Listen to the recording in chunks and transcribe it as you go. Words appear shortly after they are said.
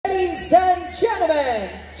gentlemen,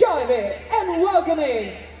 join me and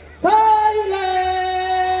welcoming Thailand.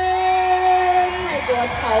 泰国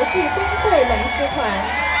陶具工会龙狮团。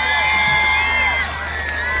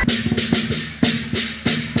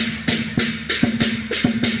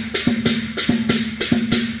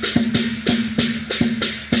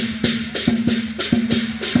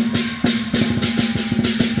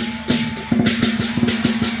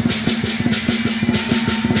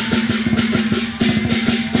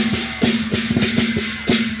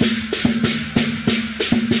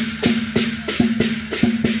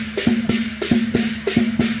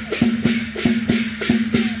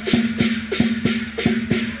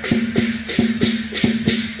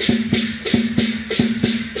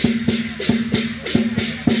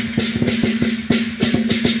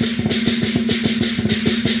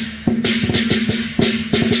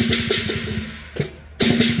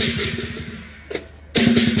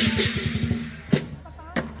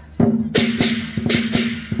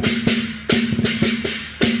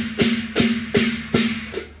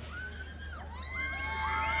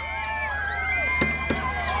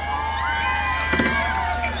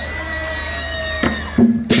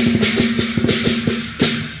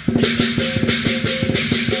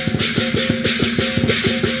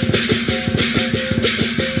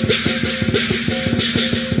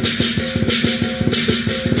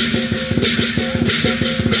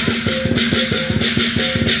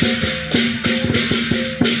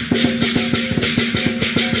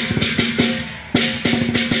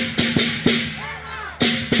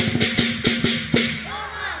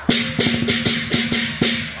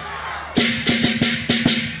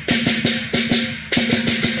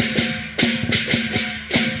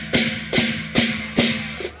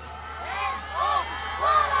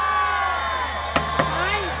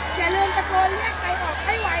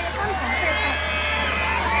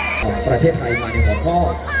ประเทศไทยมาในหัวข้อ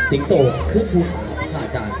สิงโตขึ้นภูผาผ่า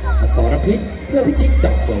ด่านอสรพิษเพื่อพิชิตด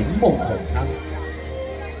อกเหมยมงคลครับ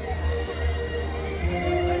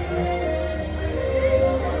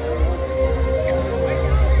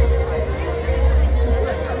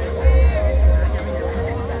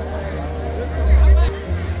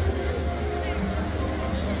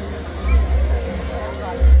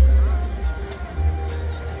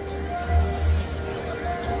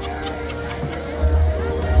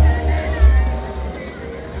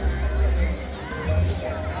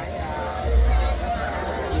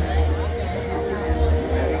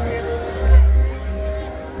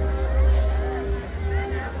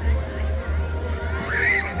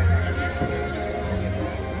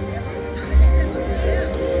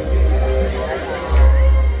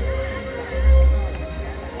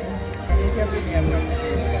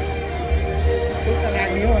ทุกตาราง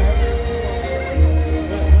นิ้วครับ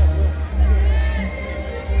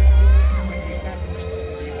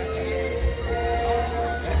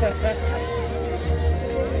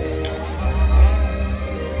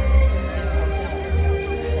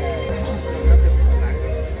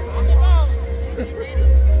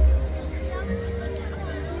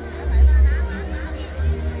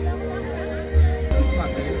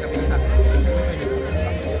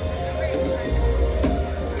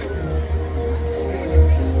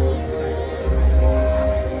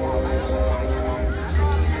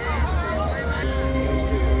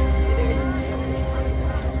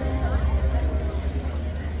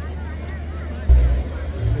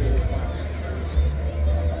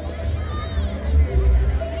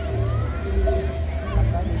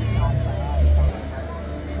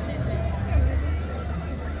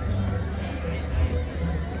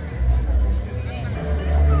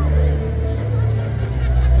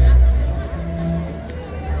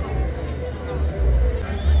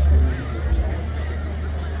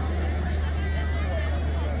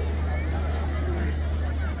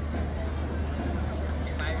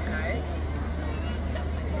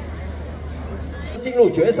进入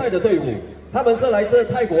决赛的队伍，他们是来自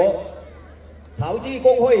泰国潮基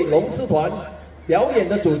工会龙狮团，表演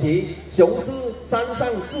的主题“雄狮山上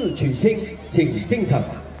自取亲”，请进场。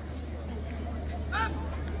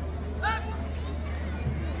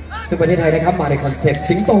ซึ่งประเทศไทยนะครับมาในคอนเซ็ปต์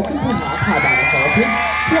สิงโตขึ้นภูผาผ่าด่านอสรพิษ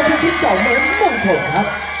เพื่อพิชิตดอกเหมยมงคลครับ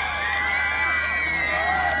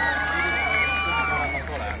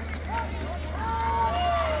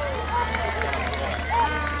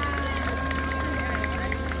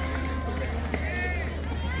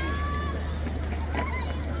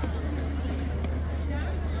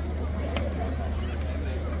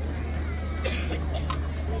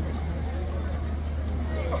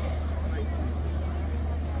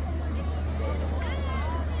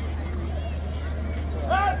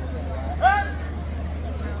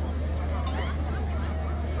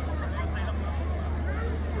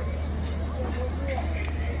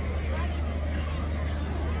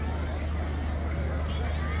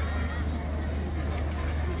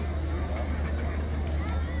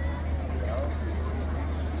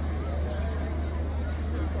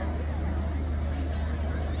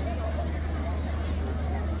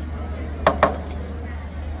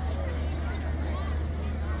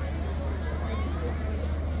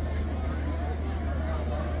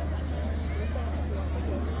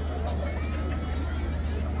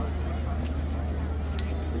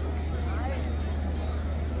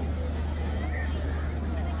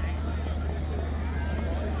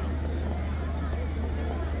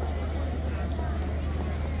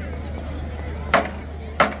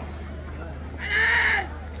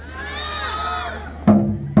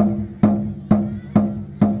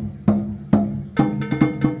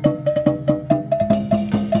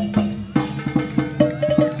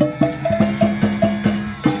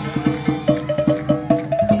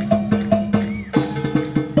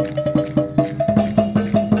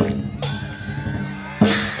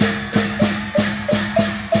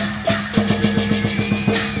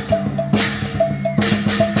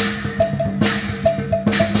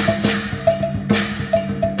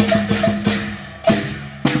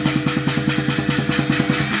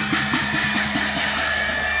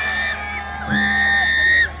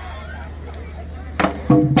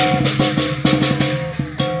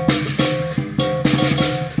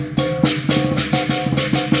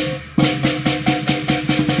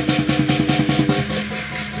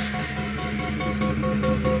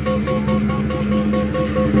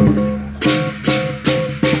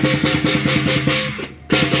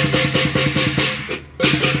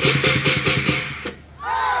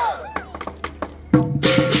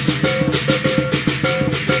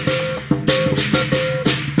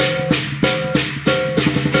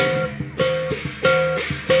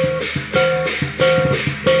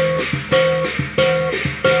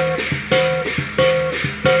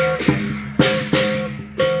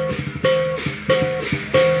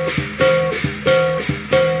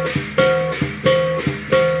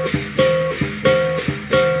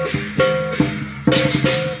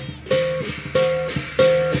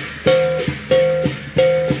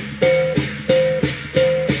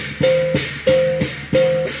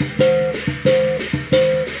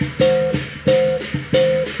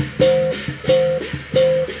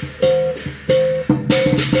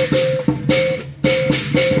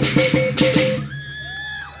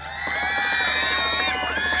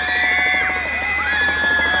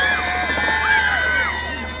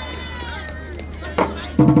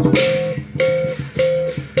好，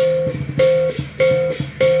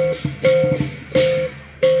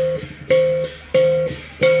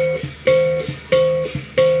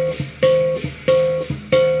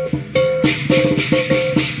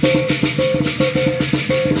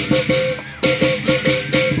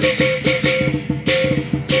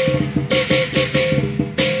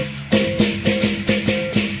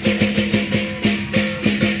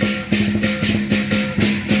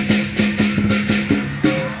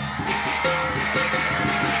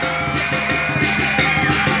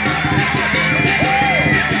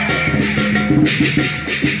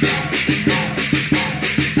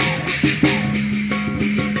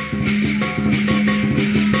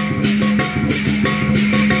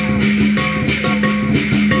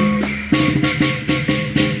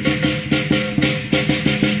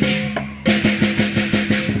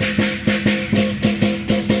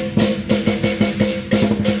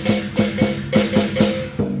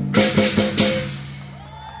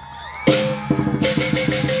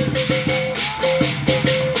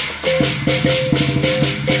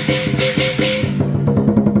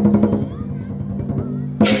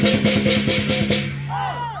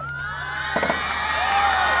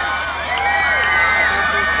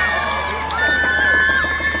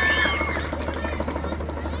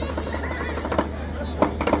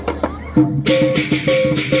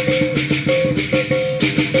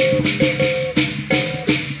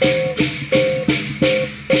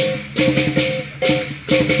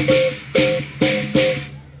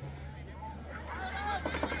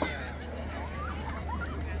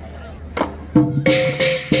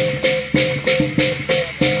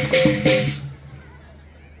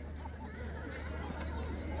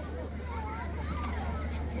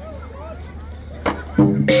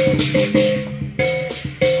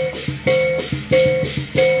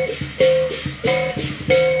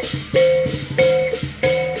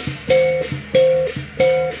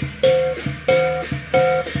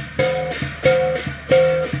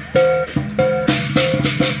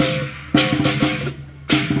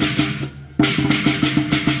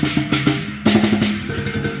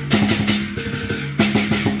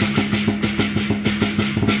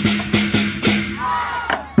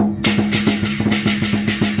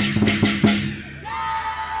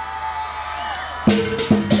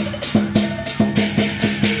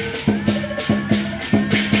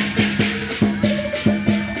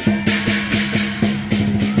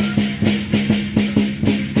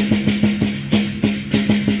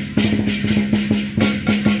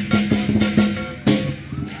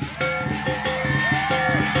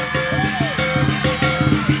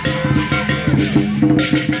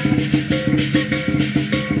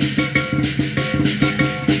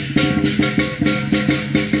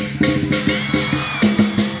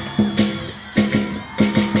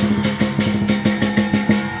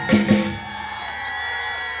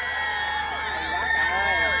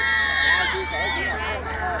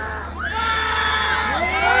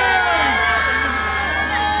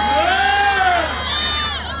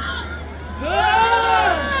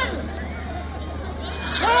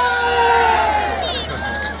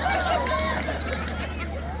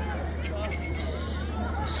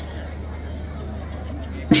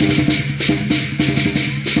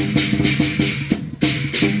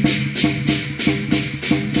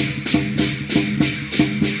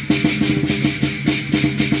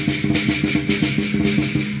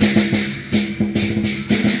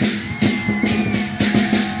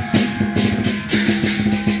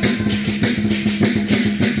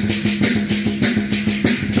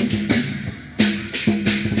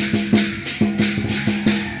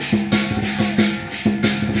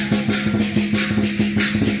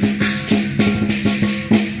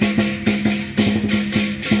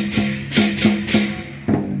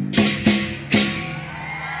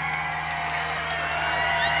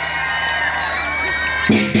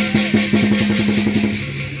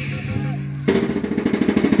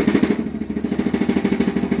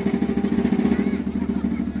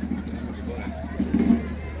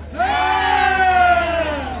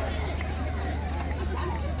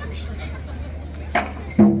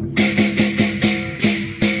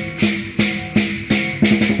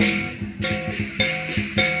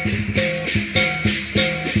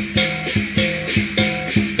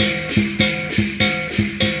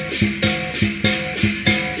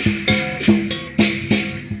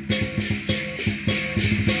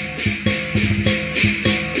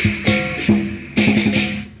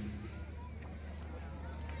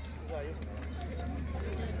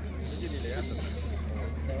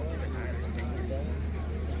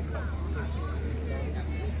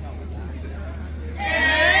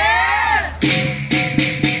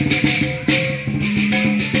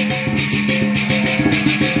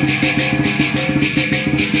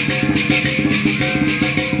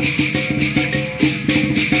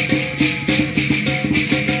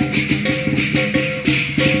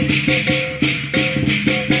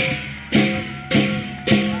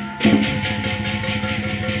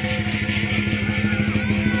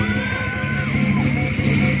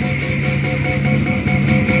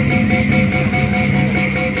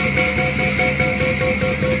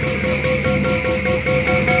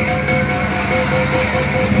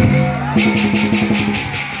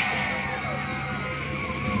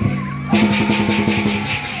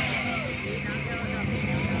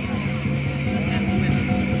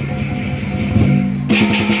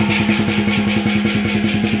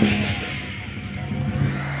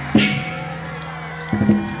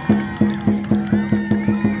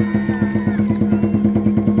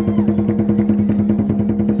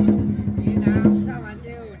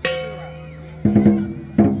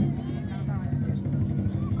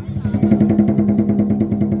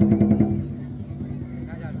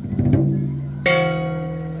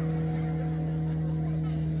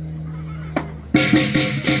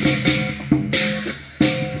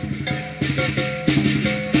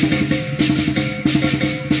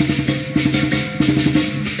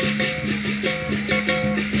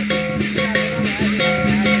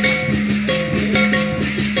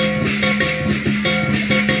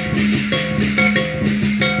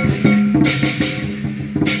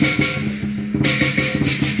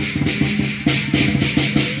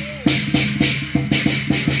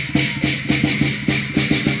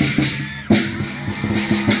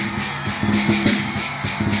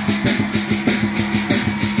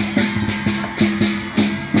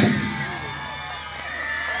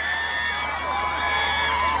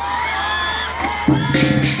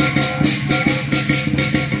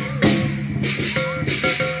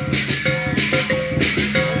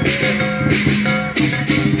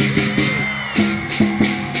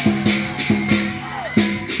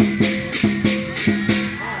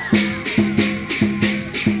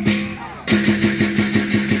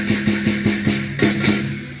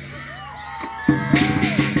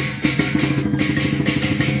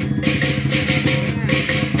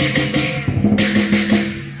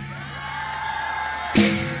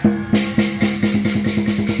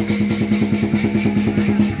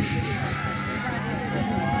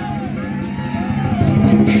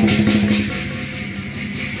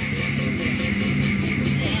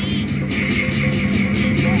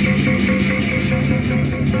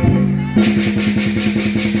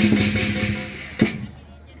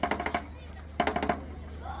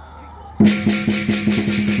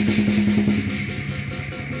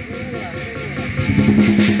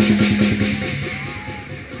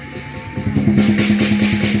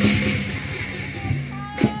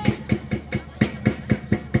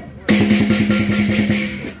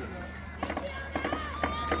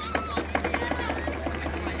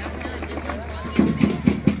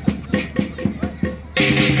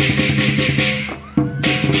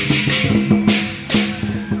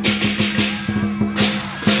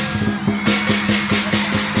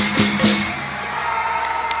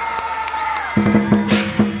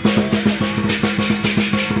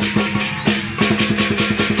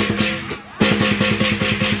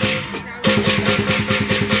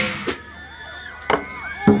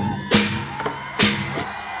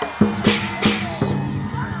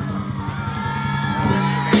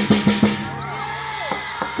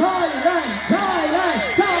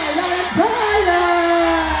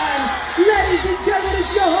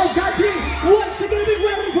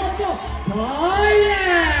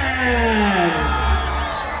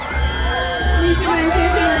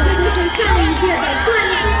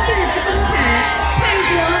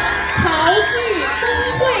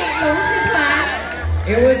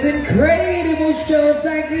 It was an incredible show.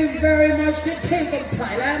 Thank you very much to take from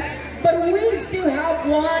Thailand. But we still have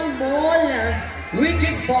one more left, which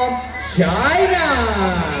is from China.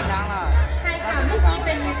 ใช่ค่ะเมื่อกี้เ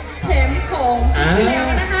ป็นแชมป์ของปีที่แล้ว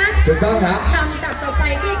นะคะ ถูกต้องครับ ลำดับต่อไป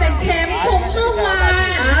ก็เป็นแชมป์ของเมื่อวา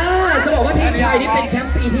น จะบอกว่าทีมไทยนี่เป็นแชม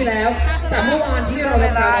ป์ปีที่แล้ว แต่เมื่อวานที่เราท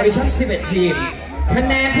ำการออดิชั่น11 ทีมคะ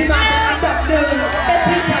แนนที่มาเป็นอันดับหนึ่งเป็น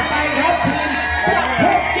ทีมถัดไปครับทีมประเท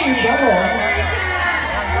ศจีนครับผม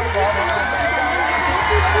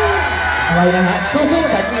อะไรนะฮะสู้ๆภ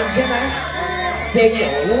าษาจีนใช่ไหมเจงเหย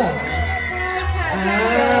วหรือเปล่า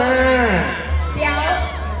เดี๋ยว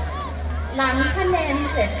หลังคะแนน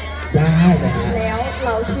เสร็จได้เลยแล้วเร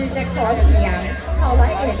าชื่อจะขอเสียงชาวร้อ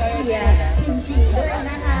ยเอ็ดเชียร์ทีมจีนด้วย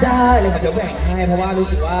นะคะได้เลยครับเดี๋ยวแบ่งให้เพราะว่ารู้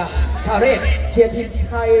สึกว่าชาวร้อยเอ็ดเชียร์ทีม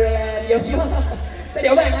ไทยแลนด์เยอะมากแต่เ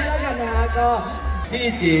ดี๋ยวแบ่งให้แล้วกันนะฮะก็第一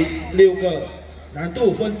集6个，难度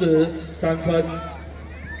分值3分。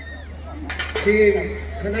ทีม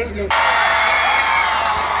คณะ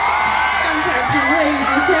刚才评委已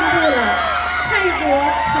经宣布了泰国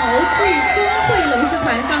潮剧工会龙狮团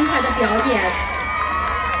刚才的表演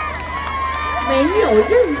没有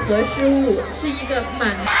任何失误，是一个满。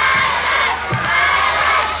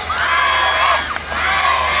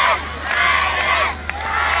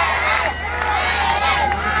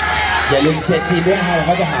อย่าลืมเชียร์จีนด้วยนะเข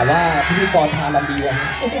าจะหาว่าพิธีกรพาลำดีกัน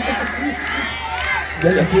เดี๋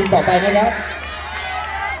ยวทีมต่อไปนะครับ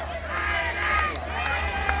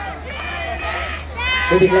เ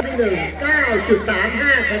ด็กๆที่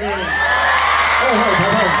9.35คะแนนโอ้โห裁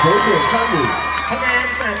判9.35คะแนน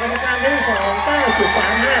จากกรรมการที่2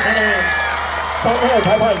 9.35คะแนน3号裁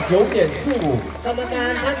判9.45กรรมกา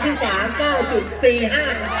รท่านที่3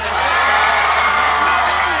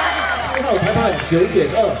 9.454号裁判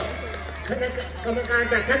9.2กรรมการ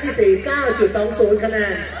จากท่านที่4 9.20คะแน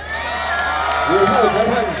น5号裁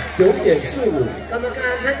判9.45กรรมกา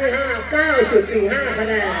รท่านที่5 9.45คะ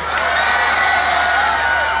แนน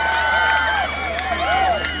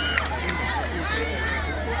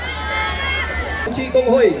长期工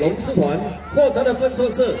会龙狮团获得的分数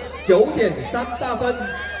是9.38分。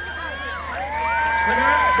คณะ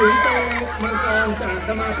สิงโตมังกรจากส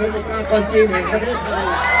มาคมองค์การคนจีนแห่งประเทศไทย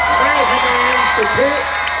ได้คะแนนสุทธิ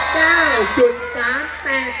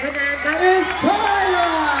 9.38 คะแนนครับ It's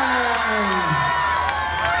Thailand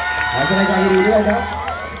ขอแสดงความยินดีด้วยครับ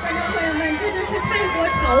观众朋友们，这就是泰国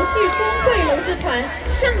潮剧工会龙狮团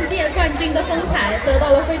上届冠军的风采，得到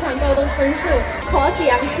了非常高的分数。ขอเสี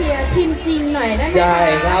ยงเชียร์ทีมจีนหน่อยได้ไหมคะใช่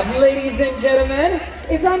ครับ Ladies and gentlemen,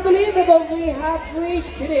 it's unbelievable we have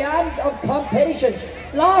reached to the end of competition.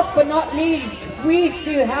 Last but not least, we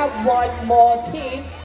still have one more team